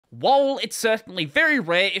While it's certainly very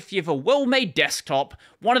rare if you have a well-made desktop,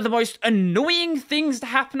 one of the most annoying things to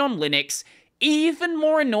happen on Linux, even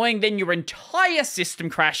more annoying than your entire system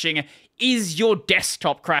crashing, is your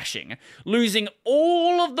desktop crashing. Losing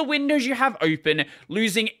all of the windows you have open,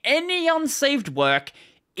 losing any unsaved work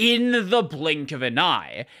in the blink of an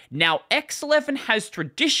eye. Now, X11 has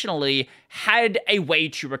traditionally had a way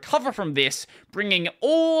to recover from this, bringing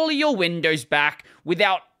all your windows back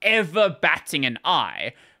without ever batting an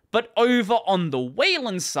eye. But over on the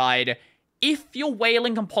Wayland side, if your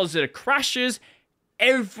Wayland compositor crashes,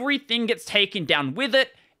 everything gets taken down with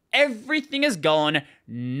it, everything is gone,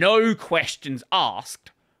 no questions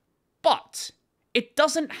asked. But it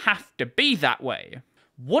doesn't have to be that way.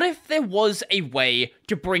 What if there was a way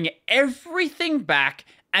to bring everything back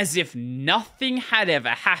as if nothing had ever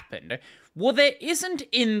happened? Well, there isn't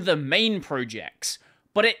in the main projects,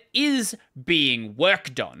 but it is being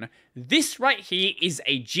worked on. This right here is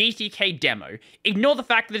a GTK demo. Ignore the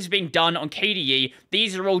fact that it's being done on KDE,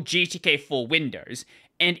 these are all GTK4 windows.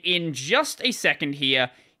 And in just a second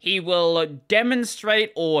here, he will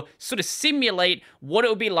demonstrate or sort of simulate what it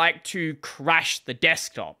would be like to crash the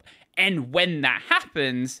desktop. And when that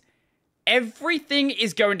happens, everything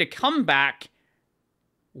is going to come back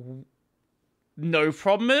no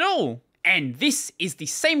problem at all. And this is the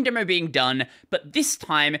same demo being done, but this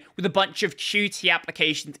time with a bunch of Qt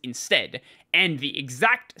applications instead. And the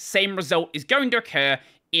exact same result is going to occur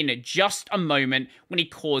in just a moment when he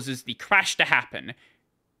causes the crash to happen.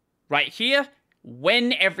 Right here,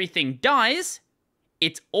 when everything dies,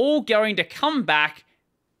 it's all going to come back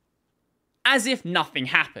as if nothing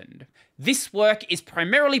happened. This work is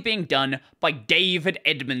primarily being done by David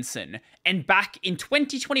Edmondson, and back in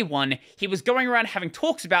 2021, he was going around having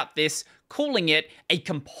talks about this, calling it a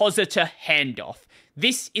compositor handoff.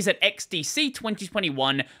 This is at XDC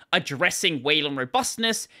 2021, addressing Wayland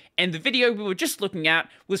robustness, and the video we were just looking at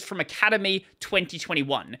was from Academy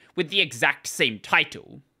 2021, with the exact same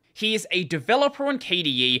title. He is a developer on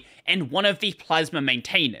KDE and one of the Plasma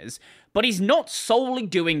maintainers, but he's not solely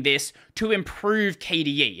doing this to improve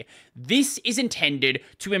KDE. This is intended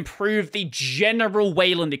to improve the general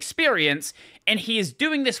Wayland experience, and he is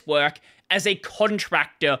doing this work as a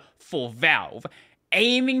contractor for Valve,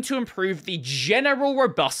 aiming to improve the general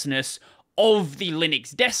robustness of the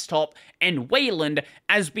Linux desktop and Wayland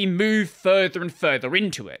as we move further and further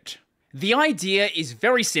into it. The idea is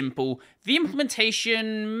very simple, the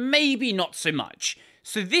implementation maybe not so much.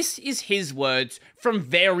 So this is his words from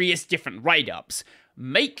various different write-ups.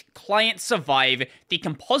 Make clients survive the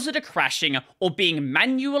compositor crashing or being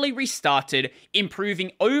manually restarted,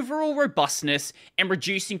 improving overall robustness and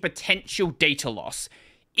reducing potential data loss.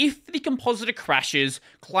 If the compositor crashes,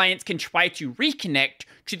 clients can try to reconnect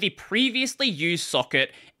to the previously used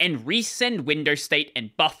socket and resend window state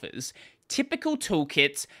and buffers. Typical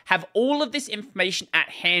toolkits have all of this information at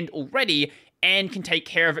hand already and can take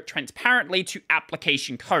care of it transparently to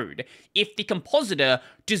application code. If the compositor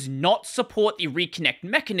does not support the reconnect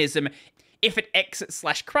mechanism, if it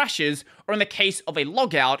exits/crashes, or in the case of a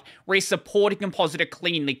logout where a supporting compositor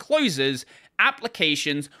cleanly closes,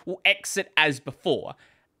 applications will exit as before.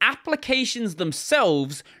 Applications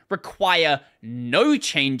themselves require no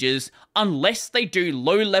changes unless they do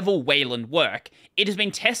low-level Wayland work. It has been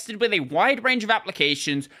tested with a wide range of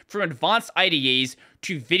applications from advanced IDEs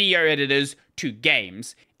to video editors to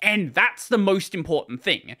games. And that's the most important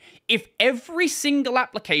thing. If every single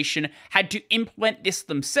application had to implement this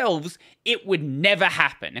themselves, it would never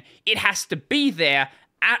happen. It has to be there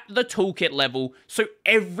at the toolkit level so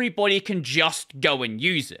everybody can just go and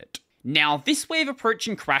use it. Now, this way of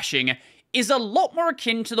approaching crashing is a lot more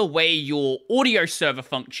akin to the way your audio server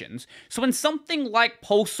functions. So when something like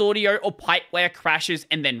Pulse Audio or Pipewire crashes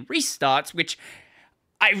and then restarts, which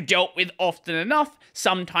I've dealt with often enough,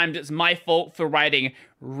 sometimes it's my fault for writing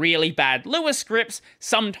really bad Lua scripts,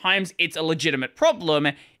 sometimes it's a legitimate problem,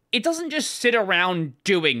 it doesn't just sit around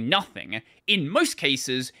doing nothing. In most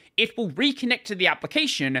cases, it will reconnect to the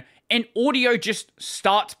application and audio just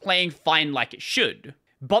starts playing fine like it should.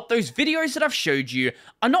 But those videos that I've showed you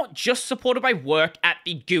are not just supported by work at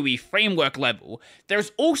the GUI framework level.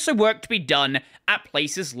 There's also work to be done at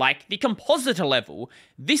places like the compositor level.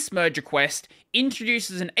 This merge request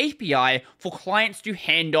introduces an API for clients to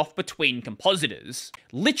hand off between compositors,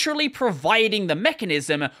 literally providing the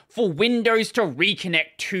mechanism for Windows to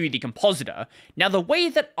reconnect to the compositor. Now, the way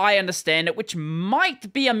that I understand it, which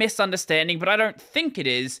might be a misunderstanding, but I don't think it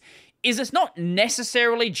is it's not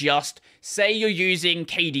necessarily just, say you're using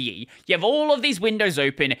KDE. You have all of these windows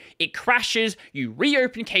open, it crashes, you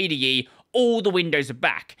reopen KDE, all the windows are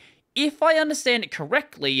back. If I understand it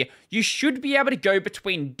correctly, you should be able to go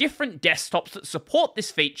between different desktops that support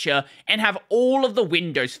this feature and have all of the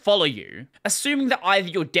windows follow you, assuming that either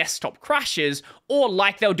your desktop crashes or,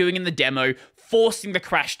 like they were doing in the demo, forcing the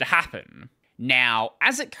crash to happen. Now,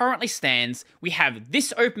 as it currently stands, we have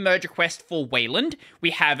this open merge request for Wayland,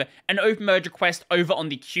 we have an open merge request over on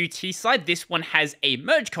the Qt side, this one has a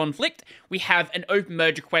merge conflict, we have an open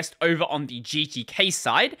merge request over on the GTK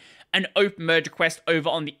side, an open merge request over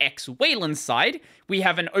on the Wayland side, we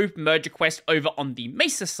have an open merge request over on the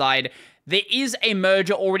Mesa side, there is a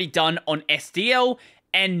merger already done on SDL,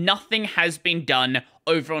 and nothing has been done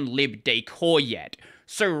over on libdecor yet.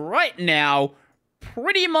 So right now,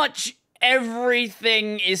 pretty much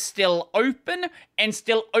everything is still open and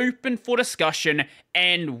still open for discussion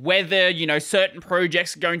and whether, certain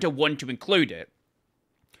projects are going to want to include it.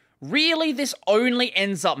 Really, this only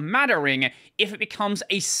ends up mattering if it becomes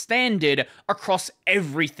a standard across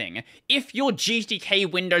everything. If your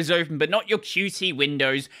GTK window's open but not your Qt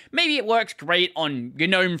windows, maybe it works great on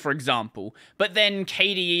Gnome, for example, but then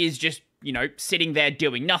KDE is just sitting there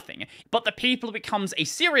doing nothing. But the people it becomes a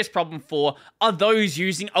serious problem for are those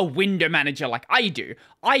using a window manager like I do.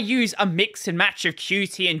 I use a mix and match of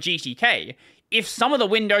Qt and GTK. If some of the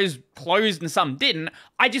windows closed and some didn't,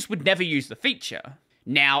 I just would never use the feature.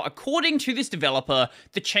 Now, according to this developer,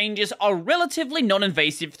 the changes are relatively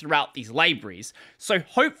non-invasive throughout these libraries, so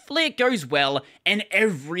hopefully it goes well and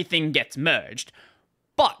everything gets merged.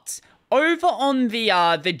 But over on the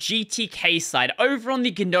GTK side, over on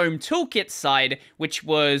the Gnome Toolkit side, which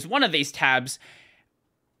was one of these tabs,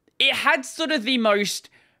 it had sort of the most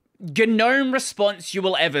Gnome response you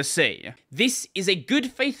will ever see. This is a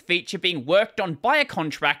good faith feature being worked on by a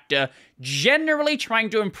contractor, generally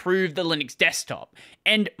trying to improve the Linux desktop,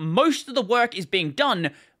 and most of the work is being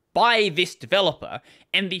done by this developer,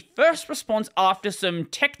 and the first response after some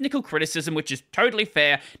technical criticism, which is totally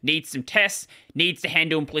fair, needs some tests, needs to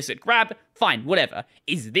handle implicit grab, fine, whatever,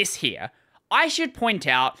 is this here. I should point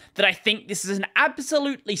out that I think this is an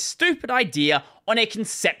absolutely stupid idea on a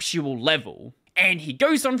conceptual level. And he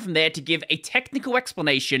goes on from there to give a technical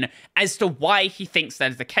explanation as to why he thinks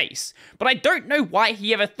that is the case. But I don't know why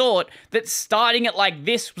he ever thought that starting it like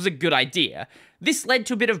this was a good idea. This led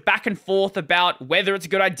to a bit of back and forth about whether it's a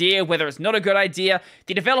good idea, whether it's not a good idea.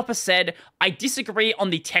 The developer said, I disagree on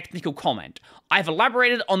the technical comment. I've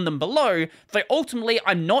elaborated on them below, though ultimately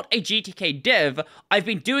I'm not a GTK dev. I've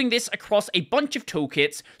been doing this across a bunch of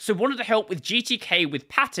toolkits, so wanted to help with GTK with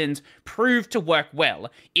patterns proved to work well.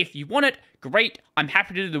 If you want it, great, I'm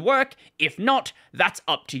happy to do the work. If not, that's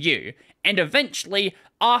up to you. And eventually,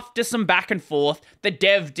 after some back and forth, the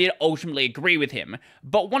dev did ultimately agree with him.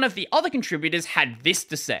 But one of the other contributors had this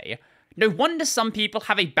to say: no wonder some people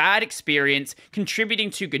have a bad experience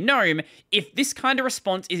contributing to GNOME if this kind of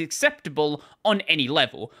response is acceptable on any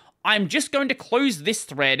level. I'm just going to close this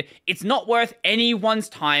thread, it's not worth anyone's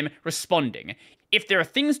time responding. If there are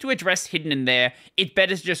things to address hidden in there, it's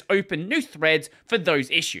better to just open new threads for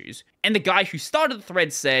those issues. And the guy who started the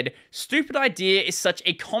thread said, stupid idea is such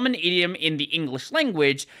a common idiom in the English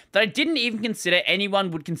language that I didn't even consider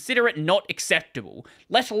anyone would consider it not acceptable,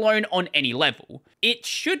 let alone on any level. It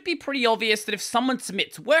should be pretty obvious that if someone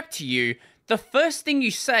submits work to you, the first thing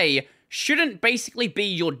you say shouldn't basically be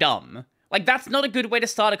you're dumb. Like, that's not a good way to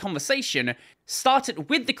start a conversation. Start it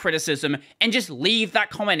with the criticism and just leave that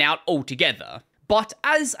comment out altogether. But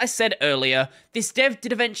as I said earlier, this dev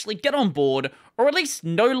did eventually get on board, or at least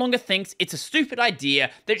no longer thinks it's a stupid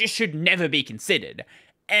idea that just should never be considered.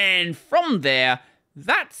 And from there,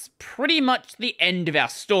 that's pretty much the end of our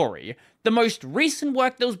story. The most recent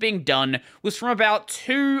work that was being done was from about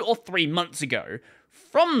 2 or 3 months ago.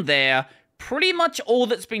 From there, pretty much all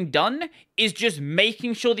that's been done is just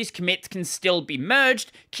making sure these commits can still be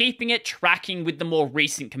merged, keeping it tracking with the more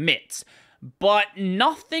recent commits. But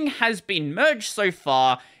nothing has been merged so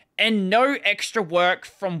far, and no extra work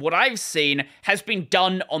from what I've seen has been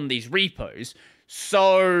done on these repos.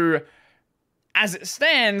 So, as it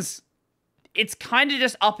stands, it's kind of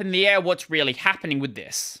just up in the air what's really happening with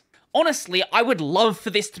this. Honestly, I would love for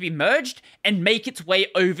this to be merged and make its way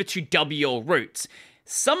over to WL roots.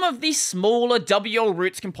 Some of these smaller WL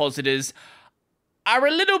roots compositors are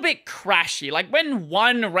a little bit crashy. Like, when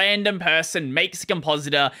one random person makes a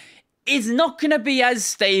compositor, it's not going to be as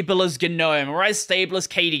stable as GNOME or as stable as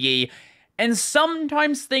KDE, and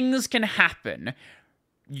sometimes things can happen.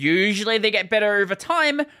 Usually they get better over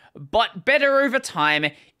time, but better over time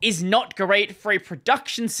is not great for a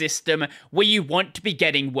production system where you want to be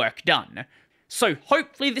getting work done. So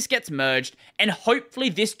hopefully this gets merged, and hopefully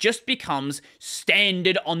this just becomes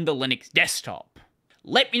standard on the Linux desktop.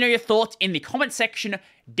 Let me know your thoughts in the comment section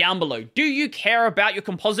down below. Do you care about your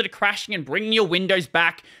compositor crashing and bringing your Windows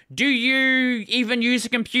back? Do you even use a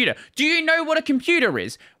computer? Do you know what a computer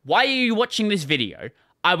is? Why are you watching this video?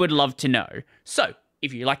 I would love to know. So,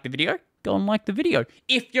 if you like the video, go and like the video.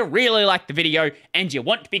 If you really like the video and you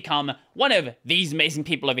want to become one of these amazing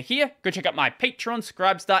people over here, go check out my Patreon,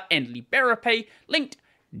 Scribestar, and LiberaPay, linked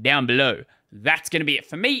down below. That's going to be it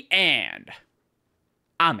for me, and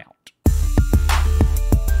I'm out.